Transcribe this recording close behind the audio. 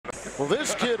Well,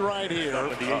 this kid right here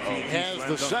has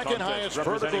the second highest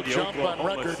vertical jump on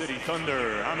record. City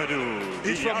Thunder, Hamidou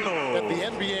He's from Diallo. at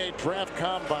the NBA Draft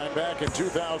Combine back in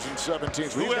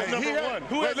 2017. So Who had number one?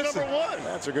 Who had number one?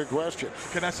 That's a good question.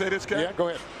 Can I say this, Ken? Yeah, go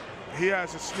ahead. He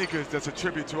has his sneakers that's a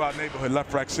tribute to our neighborhood,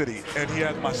 Left Rack City. And he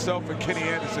has myself and Kenny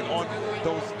Anderson on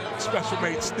those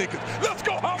special-made sneakers. Let's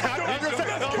go, Hamidou!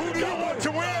 Who do you want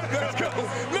to win? Let's go!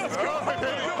 Let's go!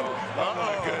 Oh,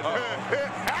 my goodness.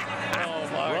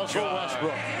 Russell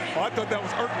Westbrook. Oh, I thought that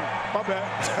was Urkel. My bad.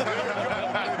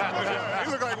 He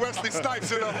looked like Wesley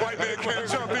Snipes in a white man can't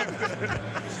jump in.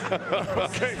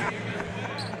 Okay.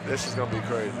 This is gonna be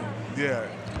crazy. Yeah.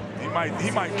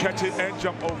 He might catch it and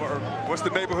jump over Urkel. What's the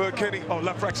neighborhood, Kenny? Oh,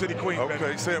 Left Rack City, Queens. Okay,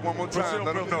 baby. say it one more time.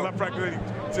 Let them know. Left Rack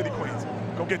City, Queens.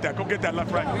 Go get that. Go get that,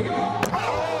 Left Rack. Oh,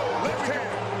 left hand.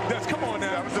 That's, come on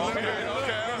now.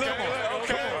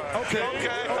 Okay.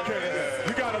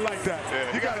 You gotta like that.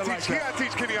 Yeah, you gotta like that. You gotta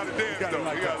teach Kenny how to dance, though.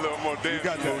 Like you got a little more dance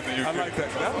moves than you I like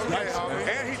that. That was nice, man.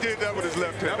 And he did that with his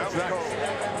left hand. That was nice. cold.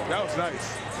 That was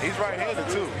nice. He's right-handed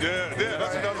too. Yeah,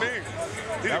 that's what I mean.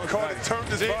 He didn't call it, turned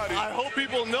his body. I hope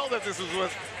people know that this is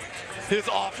with his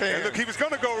offhand. And look, he was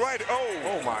gonna go right.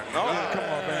 Oh my God. Come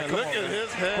on, man. Look at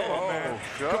his head. Come on, man.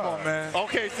 Come on, man.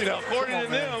 Okay, see now, according to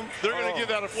them, they're going to give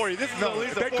that a 40. This is at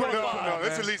least a 45. No,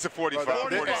 it's at least a 45,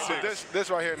 46. This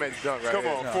right here made the dunk right Come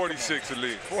here. on, 46 at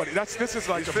least. 40. This is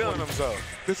like He's feeling himself.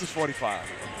 This is 45.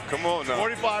 Come on now.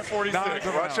 45, 46.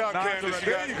 Watch out, Candace.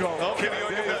 There you go. Kenny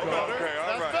on your left. Okay,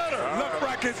 all right. Better. Left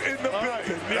Rack is in the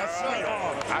building. Yes,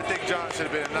 I think John should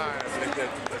have been a 9. I think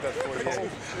that's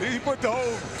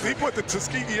 46. He put the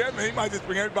Tuskegee in me. He might just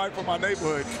bring everybody from my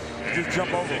neighborhood and just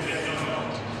jump over.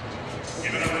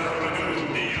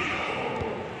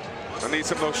 I need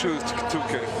some of those shoes too,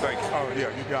 Kenny. Thank you. Oh,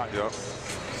 yeah, you got it. Yep.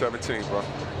 17, bro.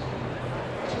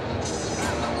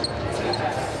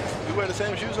 We wear the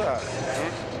same shoes size.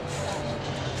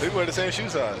 We wear the same shoe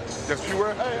size. That's what you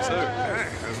wear? Yes, sir.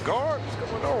 Dang, guard, what's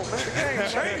going on, man? The game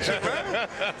changing, man.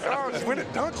 Y'all just win a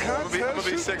dunk contest. I'm gonna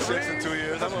be 6'6" in 2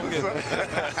 years. I'm gonna get it.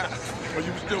 Are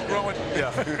you still growing?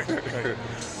 Yeah.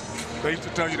 They used to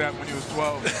tell you that when you was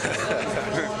 12.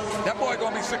 That boy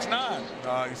gonna be 6'9".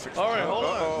 He's 6'9". All right, hold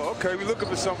on. Oh, okay, we looking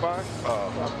for somebody. It's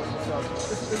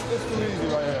too easy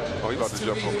right here. Oh, he about to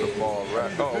jump over the ball,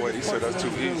 right? Oh, wait, he said that's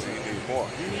too easy. He need more.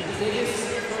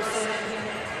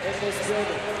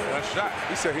 That shot.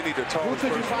 He said he need the tallest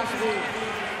person.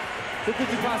 Who could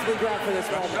you possibly grab for this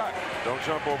moment? Don't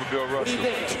jump over Bill What do you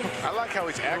Russell. think? I like how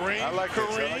he's acting. I like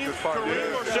this part.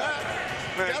 Kareem or Shaq?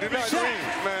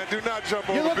 Man, do not jump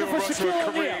You're over looking Bill for Russell and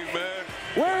Shaquille Kareem, O'Neal. man.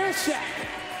 Where is Shaq?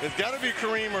 It's got to be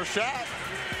Kareem or Shaq.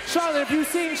 Charlotte, if you've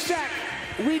seen Shaq,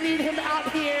 we need him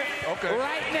out here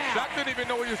right now. Shaq didn't even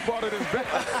know he was part of this bet.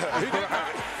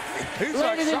 He's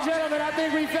Ladies and shocked. gentlemen, I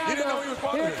think we found He didn't know he was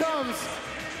part of Here this. comes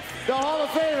the Hall of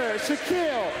Famer,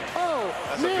 Shaquille O'Neal.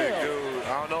 That's a big dude.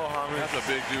 I don't know how many. That's a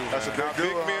big dude. That's a big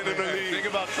Big dude. man in the league. Think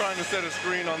about trying to set a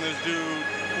screen on this dude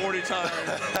 40 times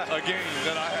a game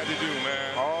that I had to do,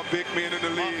 man. All big men in the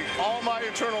league. All my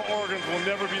internal organs will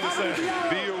never be the same.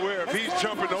 Be aware, if he's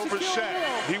jumping over Shaq,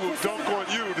 he will dunk on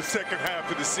you the second half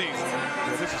of the season.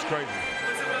 Yeah, this is crazy.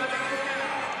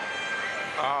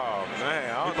 Oh, man.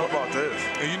 I don't know about this.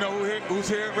 And you know who's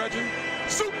here, Reggie?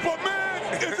 Superman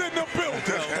is in the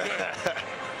building.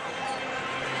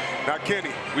 Now, Kenny,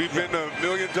 we've been to a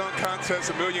million dunk contests,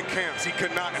 a million camps. He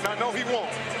cannot, and I know he won't,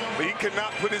 but he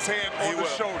cannot put his hand on the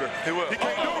shoulder. He will. He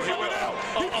can't do it.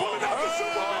 He's pulling out the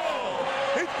Superman.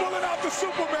 He's pulling out the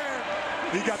Superman.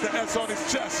 He got the S on his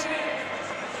chest.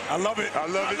 I love it. I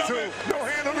love it too. No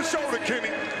hand on the shoulder,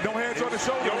 Kenny. No hands on the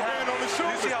shoulder. No hand on the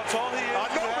shoulder. You see how tall he is? I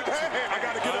know, but hey, I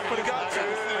gotta get up for this one.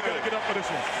 I gotta get up for this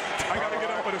one. I gotta get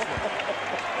up for this one.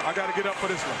 I gotta get up for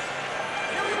this one.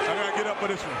 I gotta get up for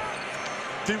this one.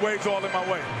 D-Wade's all in my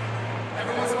way.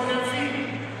 Everyone's on their feet. And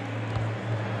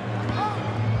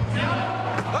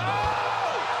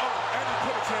he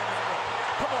put his hand in the ring.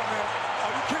 Come on, man.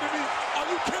 Are you kidding me? Are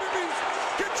you kidding me?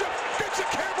 Get your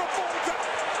camera phones out.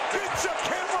 Get your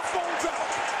camera phones out.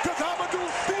 Because Hamidou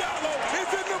Diallo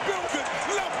is in the building.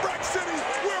 Left Rack City,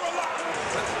 we're alive.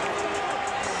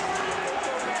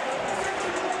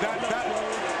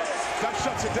 That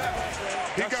shuts it down.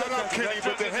 He got up, Kenny,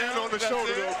 but the hand on the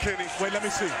shoulder, though, Kenny. Wait, let me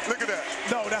see. Look at that.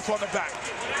 No, that's on the back.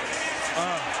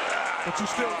 But you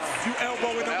still, you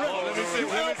elbow in the rim. Let me see. You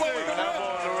elbow in the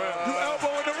rim. You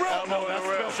elbow in the rim. No, that's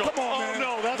special. Come on, man. Oh,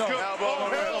 no, that's good. Elbow in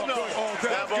the rim. Hell no. That's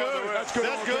good. That's good.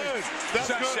 That's good. That's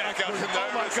Shaq, good. Shaq out there.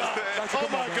 Oh, my God. Oh,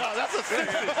 my God. That's a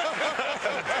 60.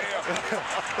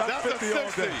 That's a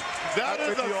 60. That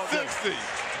is a 60.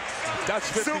 That's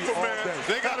 50 Superman. all day.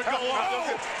 They got to go on.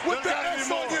 Oh, with the S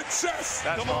on your chest.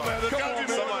 Come on, man. There's got to be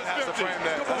more. Someone has to frame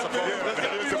that. That's a photo.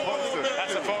 That's a poster.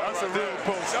 That's a photo. That's a real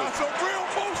poster. That's a real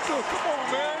poster. Come on,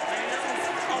 man.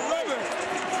 I love it.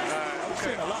 I've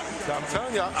seen a lot. I'm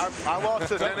telling you, I lost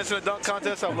to Dennis in the dunk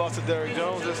contest. I've lost to Derrick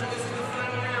Jones.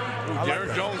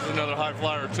 Derrick Jones is another high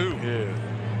flyer, too. Yeah.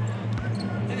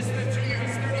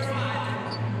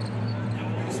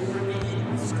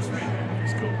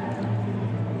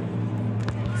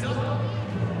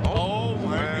 Oh,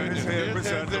 my goodness. His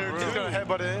head there, He's going to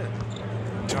headbutt it in.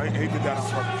 He did that on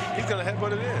purpose. He's going to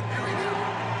headbutt it in.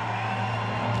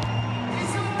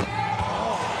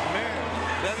 Man,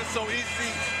 that is so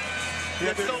easy.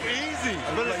 It's so easy.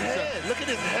 Look at his head. Look at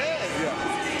his head.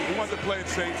 Yeah. He wanted to play it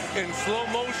safe. In slow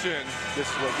motion. This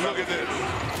is what. Look at this.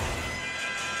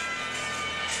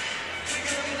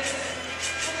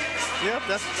 Yep,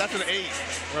 that's an 8,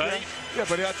 right? Yeah,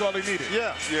 but that's all he needed.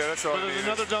 Yeah. Yeah, that's all. But there's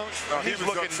another dunk. He was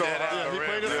looking so hard. Yeah, he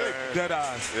played it safe. Dead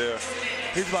eyes. Yeah.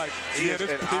 He's like, yeah, this,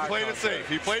 He played it safe.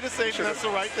 He played it safe, and that's the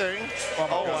right thing.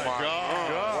 Oh, my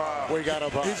God. We got a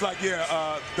He's like,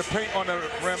 yeah, the paint on the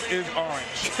rim is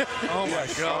orange. Oh, my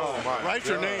Yes. God. Oh, my Write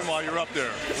your God. name while you're up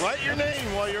there. Write your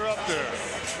name while you're up there.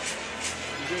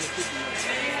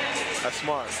 That's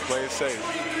smart. Play it safe.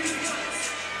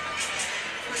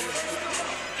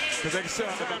 Because they say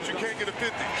Sometimes you can't get a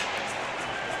 50.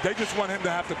 they just want him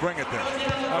to have to bring it there.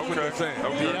 That's what they're saying.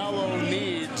 Diallo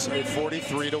needs a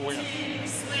 43 to win.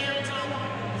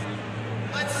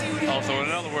 Also,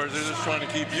 in other words, they're just trying to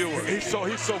keep you. He's so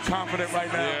confident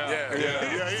right now. Yeah,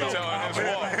 He's he's telling his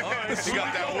walk. He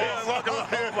got that walk.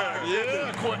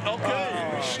 Yeah.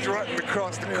 Okay. strutting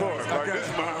across the court. Like, this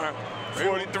is mine.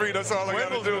 43, that's all I got to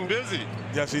Wendell's do. been busy.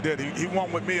 Yes, he did. He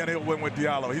won with me, and he'll win with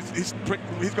Diallo. He's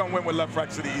going to win with Left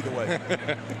Rack City either way.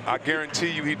 I guarantee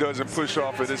you he doesn't push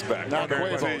off of this back. Not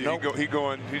Quavo, nope.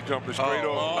 He's jumping straight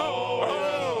over.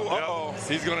 Uh-oh.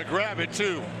 He's going to grab it,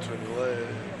 too. Between the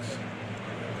legs.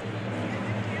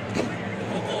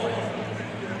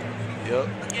 Yep.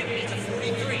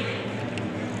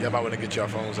 Yeah, I might want to get y'all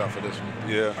phones out for this one.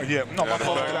 Yeah. Yeah, no, my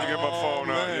phone's Let me out. get my phone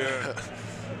out, yeah.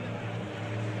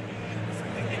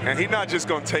 And he's not just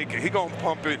going to take it. He's going to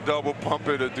pump it, double pump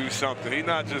it, or do something. He's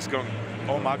not just going to...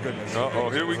 Oh, my goodness. Uh-oh,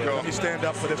 here we go. Let me stand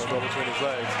up for this one. Between his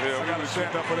legs. Yeah, I got to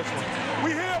stand up for this one.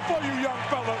 We here for you, young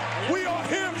fella. We are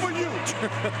here for you.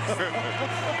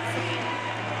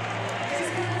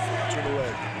 Between the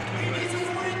legs.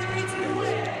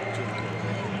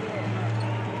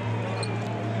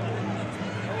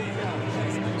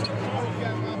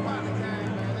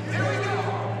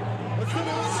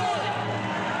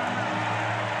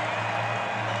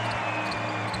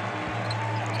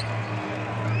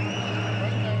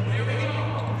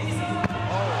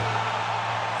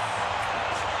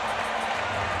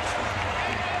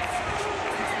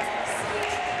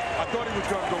 I thought he was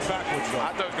going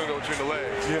to go between the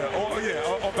legs. Yeah,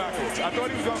 or backwards. I thought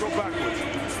he was going to go backwards.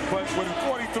 But with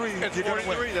 43, It's you're going to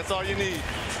 43. win. That's all you need.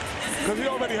 Because he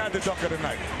already had the dunk of the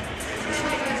night.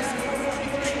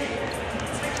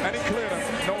 And he cleared him.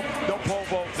 No pole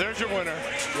vault. There's your winner.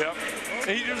 Yep.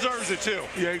 And he deserves it, too.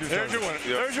 Yeah, he deserves There's your it. winner.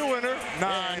 Yep. There's your winner.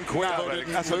 9. Quavo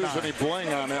didn't That's a lose 9. any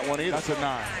bling on that one either. That's a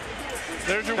 9.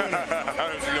 There's your winner.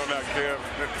 You don't not care.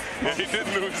 Yeah, he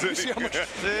didn't lose it.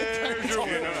 There's your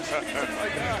winner.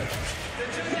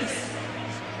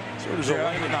 So there's Yeah, a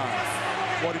that's a line.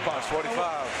 9. 45.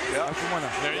 45. Yeah. That's the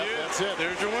winner. There you That's it.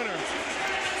 There's your winner.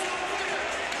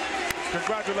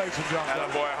 Congratulations, young fella.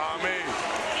 Attaboy, Hamid.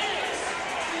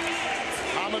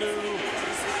 Hamidou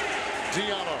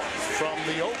Diallo from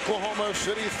the Oklahoma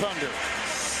City Thunder.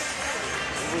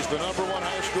 He was the #1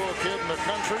 high school kid in the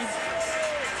country.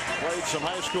 Played some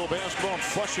high school basketball in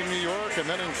Flushing, New York, and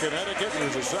then in Connecticut. He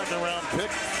was a second-round pick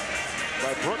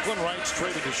by Brooklyn Rights,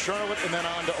 traded to Charlotte, and then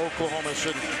on to Oklahoma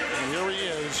City. And here he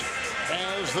is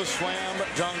as the slam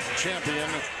dunk champion.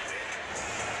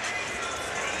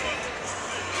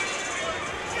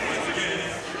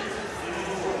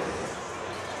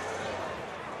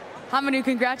 Hamidou,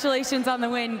 congratulations on the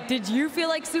win. Did you feel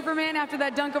like Superman after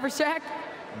that dunk over Shaq?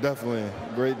 Definitely.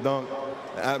 Great dunk.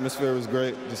 The atmosphere was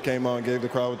great. Just came on and gave the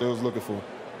crowd what they was looking for.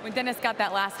 When Dennis got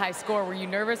that last high score, were you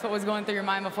nervous? What was going through your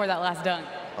mind before that last dunk?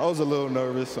 I was a little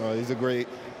nervous. He's a great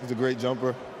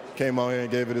jumper. Came out here and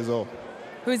gave it his all.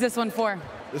 Who's this one for?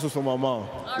 This was for my mom.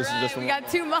 All This is right, just for we my got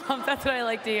 2 moms. That's what I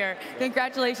like to hear.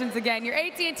 Congratulations again. Your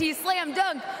AT&T Slam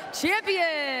Dunk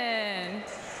champion.